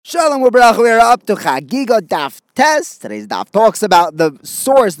Shalom U'Bracha, we are up to Chagiga Daf Tes. Today's Daf talks about the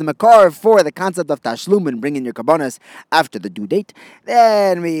source, the makar for the concept of Tashlumin, bringing your karbanos after the due date.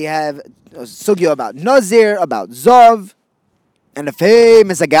 Then we have a sugya about Nazir, about Zov, and a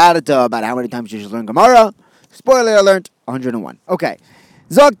famous Agarata about how many times you should learn Gemara. Spoiler alert, 101. Okay,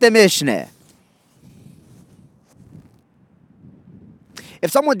 Zog the Mishneh. If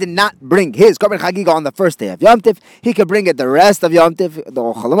someone did not bring his Korban Chagiga on the first day of Yom Tif, he could bring it the rest of Yom Tif, the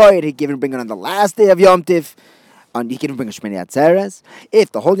Chol Hamoed. He could even bring it on the last day of Yom Tif. He could even bring a Shmini Atzeres.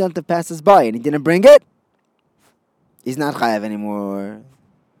 If the whole Yom Tif passes by and he didn't bring it, he's not Chayav anymore.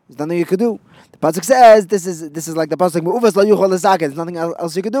 There's nothing you could do. The pasuk says this is like the pasuk Me'uvas lo yuchal l'zaken. There's nothing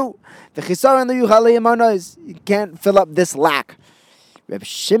else you could do. V'chisaron lo yuchal le'yamanos. You can't fill up this lack. Reb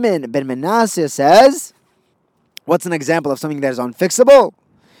Shimon ben Manasseh says, what's an example of something that is unfixable?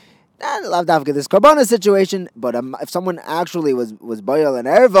 Not love to have this Karbana situation, but if someone actually was Bayal and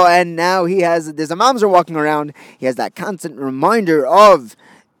Erva, and now there's a mamzer walking around, he has that constant reminder of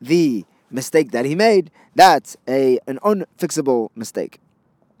the mistake that he made, that's an unfixable mistake.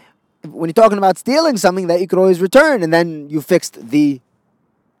 When you're talking about stealing something that you could always return, and then you fixed the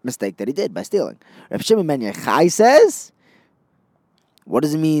mistake that he did by stealing. Reb Shimon ben Yochai says, what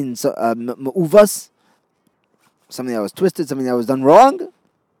does it mean, Me'uvas? Something that was twisted, something that was done wrong.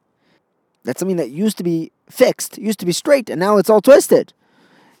 That's something that used to be fixed, used to be straight, and now it's all twisted.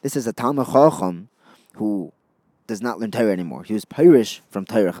 This is a Talmid Chacham who does not learn Torah anymore. He was Pirish from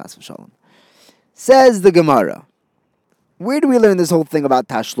Torah, Chas v'Shalom. Says the Gemara, where do we learn this whole thing about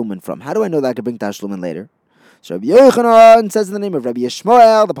Tashlumin from? How do I know that I could bring Tashlumin later? So Rabbi Yochanan says in the name of Rabbi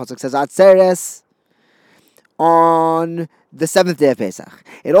Yishmael, the pasuk says Atzeres, on the 7th day of Pesach.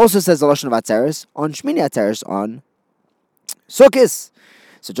 It also says the Lashon of Atzeres on Shmini Atzeres on Sukkot.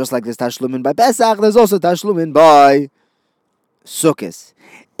 So just like there's Tashlumin by Pesach, there's also Tashlumin by Sukkot.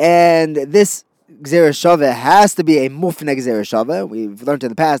 And this Gzera Shaveh has to be a Mufne Gzera Shaveh. We've learned in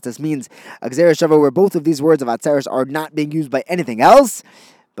the past this means a Gzera Shaveh where both of these words of Atzeres are not being used by anything else,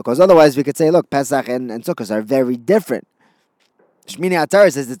 because otherwise we could say, look, Pesach and Sukkot are very different. Shmini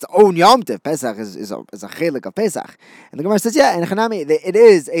Atzeres is its own Yom Tov. Pesach is a chelik of Pesach. And the Gemara says, yeah, in Chanami, it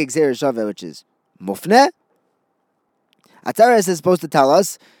is a Gzera Shaveh, which is Mufne. Atzeres is supposed to tell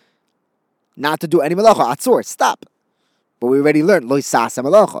us not to do any malacha. Atzor, stop. But we already learned, lo yisasa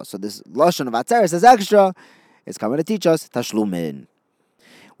malacha. So this Lashon of Atzeres is extra. It's coming to teach us Tashlumin.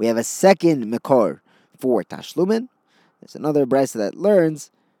 We have a second Makor for Tashlumin. There's another brayso that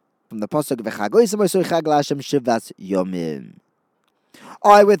learns from the pasuk v'chagoyis amosoy chag la'Hashem shivas yomim.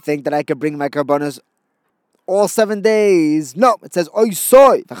 I would think that I could bring my karbanos all 7 days. No, it says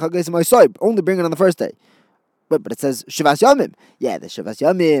oisoy v'chagoyis amosoy. Only bring it on the first day. But it says Shivas Yamim. Yeah, the Shivas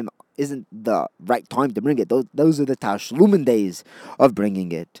Yamim isn't the right time to bring it. Those are the Tashlumin days of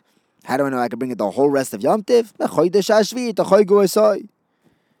bringing it. How do I know I can bring it the whole rest of Yom Tiv? Right,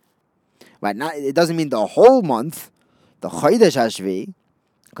 now it doesn't mean the whole month, the Chodesh Hashvi,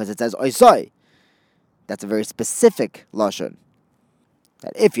 because it says Oisoi. That's a very specific Lashon.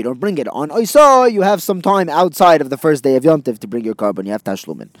 That if you don't bring it on Oisoi, you have some time outside of the first day of Yom Tiv to bring your carbon. You have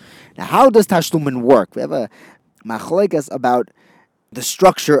Tashlumin. Now, how does Tashlumin work? We have a machlokes about the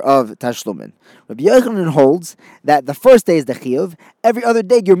structure of Tashlumin. Rabbi Yochanan holds that the first day is the chiyuv. Every other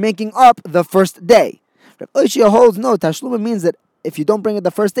day you're making up the first day. Rabbi Oshia holds no. Tashlumin means that if you don't bring it the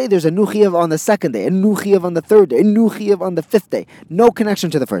first day, there's a new chiyuv on the second day, a new chiyuv on the third day, a new chiyuv on the 5th day. No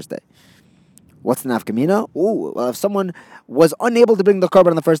connection to the first day. What's the nafkamina? Well, if someone was unable to bring the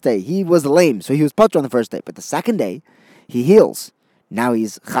carbon on the first day, he was lame, so he was patra on the first day. But the second day, he heals. Now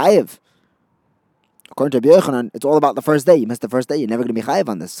he's chayiv. According to Rabbi Yochanan, it's all about the first day. You missed the first day, you're never going to be chayiv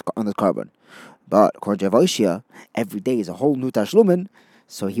on this carbon. But according to Rabbi Oshia, every day is a whole new tashlumin,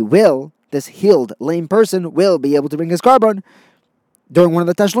 so this healed lame person will be able to bring his carbon during one of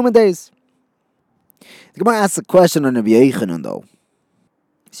the tashlumin days. The Gemara asks a question on Rabbi Yochanan though.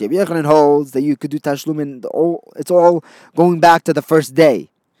 See, Rabbi Yochanan holds that you could do tashlumin. It's all going back to the first day.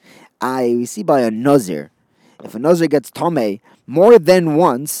 We see by a nazir, if a nazir gets tameh more than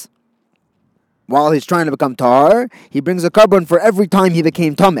once while he's trying to become tahar, he brings a carbon for every time he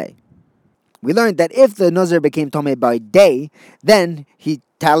became tameh. We learned that if the nazir became tameh by day, then he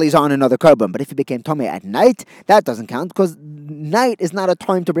tallies on another carbon. But if he became tameh at night, that doesn't count because night is not a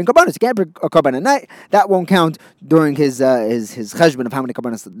time to bring karbanos. You can't bring a carbon at night. That won't count during his cheshbon of how many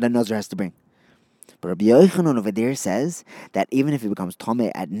karbanos the nazir has to bring. But Rabbi Yochanan over there says that even if he becomes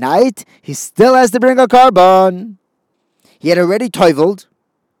tameh at night, he still has to bring a carbon. He had already toiveled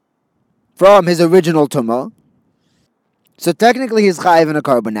from his original tumah, so technically he's chayiv in a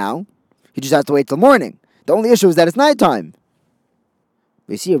carbon now. He just has to wait till morning. The only issue is that it's nighttime.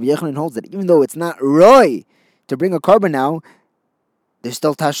 We see Rabbi Yochanan holds that even though it's not roy to bring a carbon now, there's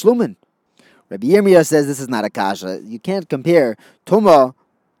still tashlumin. Rabbi Yirmiyah says this is not a kasha. You can't compare Tumah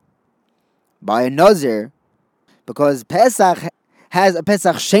by a Nazir because Pesach has a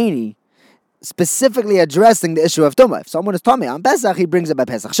Pesach Sheni specifically addressing the issue of Tumah. If someone is Tumah on Pesach, he brings it by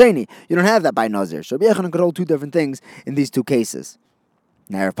Pesach Sheni. You don't have that by Nazir. So Rabbi Yochanan could hold two different things in these two cases.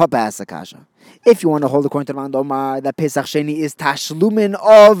 Now, Rav Papa asks a kasha. If you want to hold according to the Rambam Omar that Pesach Sheni is tashlumin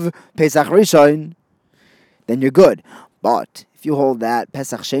of Pesach Rishon, then you're good. But if you hold that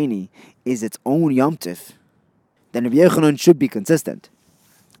Pesach Sheni is its own Yom Tif, then Rabbi Yochanan should be consistent.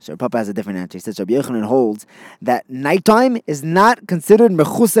 So Papa has a different answer. He says Rabbi Yochanan holds that nighttime is not considered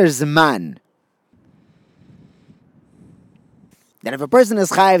mechusar zman. That if a person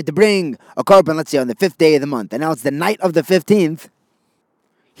is chayiv to bring a korban, let's say on the 5th day of the month, and now it's the night of the 15th,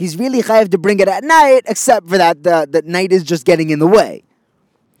 he's really chayiv to bring it at night, except for that the night is just getting in the way.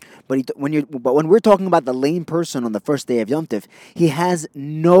 But when we're talking about the lame person on the first day of Yom Tif, he has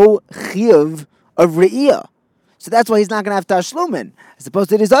no chiyuv of re'iyah. So that's why he's not going to have tashlumin. As opposed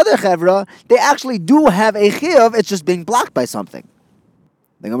to these other chevra, they actually do have a chiyuv, it's just being blocked by something.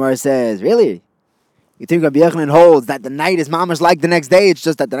 The Gemara says, really? You think Rabbi Yochanan holds that the night is mamash like the next day, it's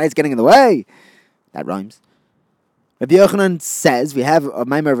just that the night's getting in the way? That rhymes. Rabbi Yochanan says, we have a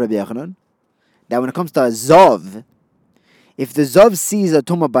maimer of Rabbi Yochanan, that when it comes to a zov, if the zov sees a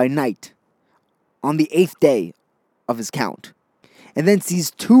tumah by night on the 8th day of his count, and then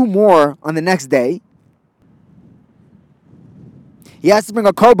sees 2 more on the next day, he has to bring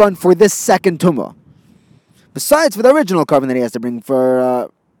a korban for this second tumah. Besides for the original korban that he has to bring for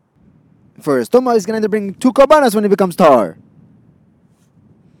his tumah, he's going to have to bring 2 korbanos when he becomes tar.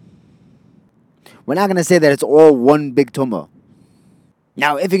 We're not going to say that it's all one big tumah.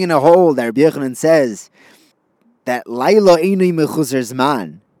 Now, if you're going to hold that Rabbi Yochanan says that Laila Einui Mechusar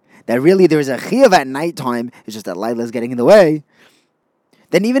Zman, that really there's a chiyuv at nighttime, it's just that Laila is getting in the way,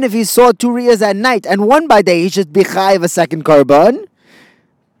 then even if he saw 2 riyas at night and 1 by day, he should be chayiv a second korban.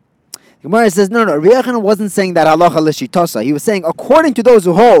 Gemara says, no, Rabbi Yochanan wasn't saying that halacha l'shitasa. He was saying, according to those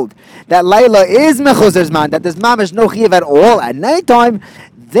who hold that Laila is Mechusar Zman, that there's mamash no chiyuv at all at nighttime,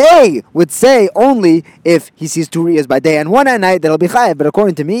 they would say only if he sees 2 riyas by day and 1 at night, that'll be chayiv. But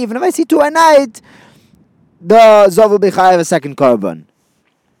according to me, even if I see 2 at night, the zov will be chayiv a second korban.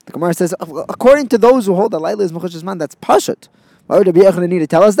 The Gemara says, according to those who hold that Laila is Mechusar Zman, that's pashut. Why would Rabbi Yochanan need to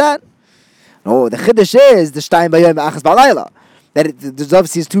tell us that? No, the chiddush is the shtayim bayom v'achas b'alayla, that the zov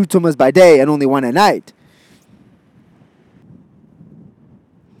sees 2 tumas by day and only 1 at night.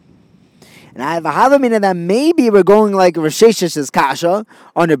 And I have a havamina that maybe we're going like Rosh Hashish's kasha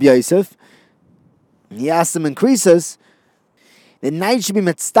on Rabbi Yosef. He asks him in Krisus, the night should be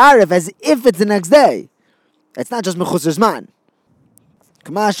mitzdaref as if it's the next day. It's not just mechusar zman.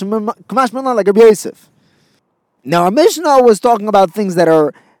 Kamash Malan like Rabbi Yosef. Now, our Mishnah was talking about things that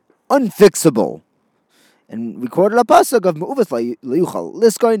are unfixable. And we quoted a pasuk of Me'uvas Leyuchal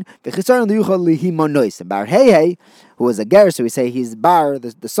Liskoin, V'chisaron Leyuchal Lehimonois. And Bar Hey, who was a ger, so we say he's Bar,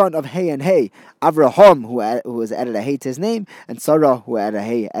 the son of Hey and Hey. Avraham, who was added a Hey to his name, and Sarah, who added a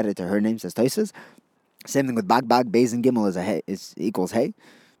Hey added to her name, says Tosfos. Same thing with Bag, Beis, and Gimel is a Hey, equals Hey.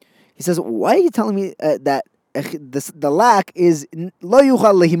 He says, why are you telling me that the lack is lo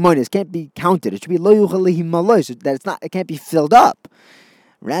yuchal lehimonis, can't be counted? It should be lo yuchal lehimolos, that it can't be filled up.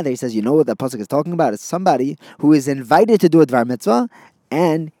 Rather, he says, you know what the pasuk is talking about? It's somebody who is invited to do a dvar mitzvah,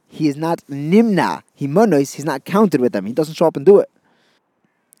 and he is not nimna himonos. He's not counted with them. He doesn't show up and do it.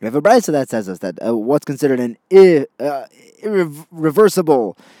 We have a brayso that says us that what's considered an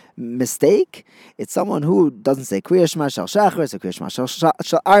irreversible mistake, it's someone who doesn't say Kriya Shema Shal Shachar, so Kriya Shema Shal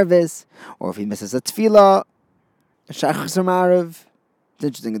Arvis, or if he misses a tefillah, Shachar Ma'ariv. It's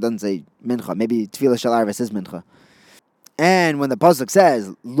interesting, it doesn't say Mincha. Maybe tefillah Shal Arvis is Mincha. And when the pasuk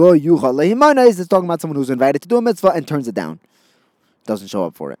says Lo Yuchal Lehimanes, it's talking about someone who's invited to do a mitzvah and turns it down, doesn't show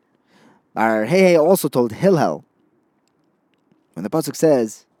up for it. Our Hey also told Hillel, when the pasuk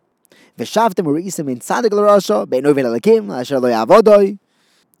says V'shavtem u'reisim in tzadik l'rasha be'en oved elakim asher lo ya'avodoi.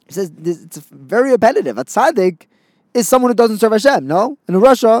 He says it's very repetitive. A tzaddik is someone who doesn't serve Hashem, no? And a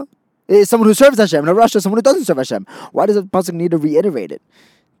Rasha is someone who serves Hashem. And a Rasha is someone who doesn't serve Hashem. Why does the pasuk need to reiterate it?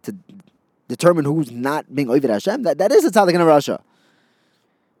 To determine who's not being Oved Hashem? That is a tzaddik and a Rasha.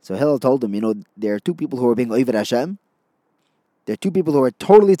 So Hillel told him, there are 2 people who are being Oved Hashem. There are 2 people who are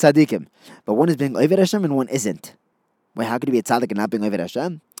totally tzaddikim. But one is being Oved Hashem and one isn't. Wait, how could he be a tzaddik and not being Oved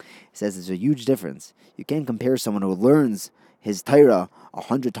Hashem? He says there's a huge difference. You can't compare someone who learns his Torah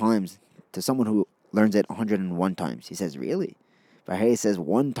 100 times to someone who learns it 101 times. He says, really? But here he says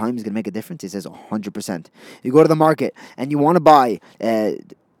 1 time is going to make a difference. He says 100%. You go to the market and you want to buy 10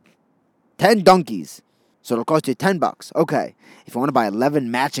 donkeys. So it'll cost you $10. Okay. If you want to buy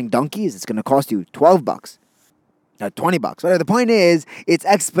 11 matching donkeys, it's going to cost you $12. $20. Whatever. The point is, it's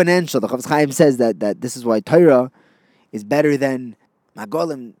exponential. The Chofetz Chaim says that this is why Torah is better than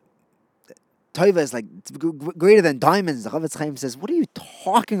Magolim. Tova is like greater than diamonds. The Chofetz Chaim says, what are you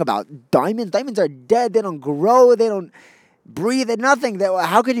talking about? Diamonds? Diamonds are dead. They don't grow. They don't breathe. Nothing.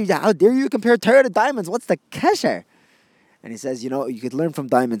 How dare you compare Torah to diamonds? What's the kesher? And he says, you could learn from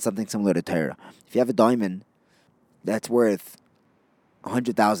diamonds something similar to Torah. If you have a diamond that's worth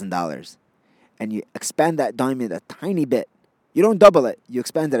 $100,000 and you expand that diamond a tiny bit, you don't double it, you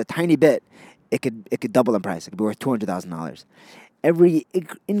expand it a tiny bit, it could double in price. It could be worth $200,000. Every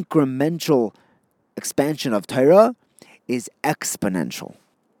incremental expansion of Torah is exponential.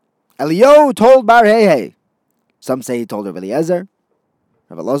 Eliyahu told Bar Hei. Some say he told Rabbi Eliezer,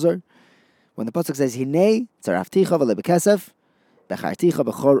 Rabbi Elazar. When the pasuk says, "Hinei tzarafticha v'lebekesef becharticha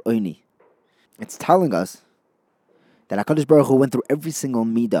bechor oini," it's telling us that HaKadosh Baruch Hu went through every single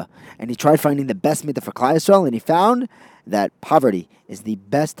midah, and he tried finding the best midah for Klal Yisrael, and he found that poverty is the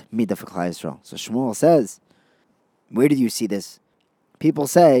best midah for Klal Yisrael. So Shmuel says, where did you see this? People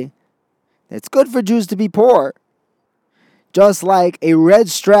say that it's good for Jews to be poor, just like a red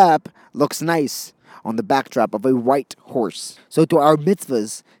strap looks nice on the backdrop of a white horse. So do our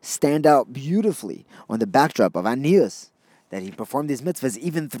mitzvahs stand out beautifully on the backdrop of Anius, that he performed these mitzvahs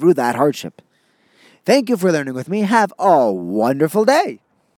even through that hardship. Thank you for learning with me. Have a wonderful day.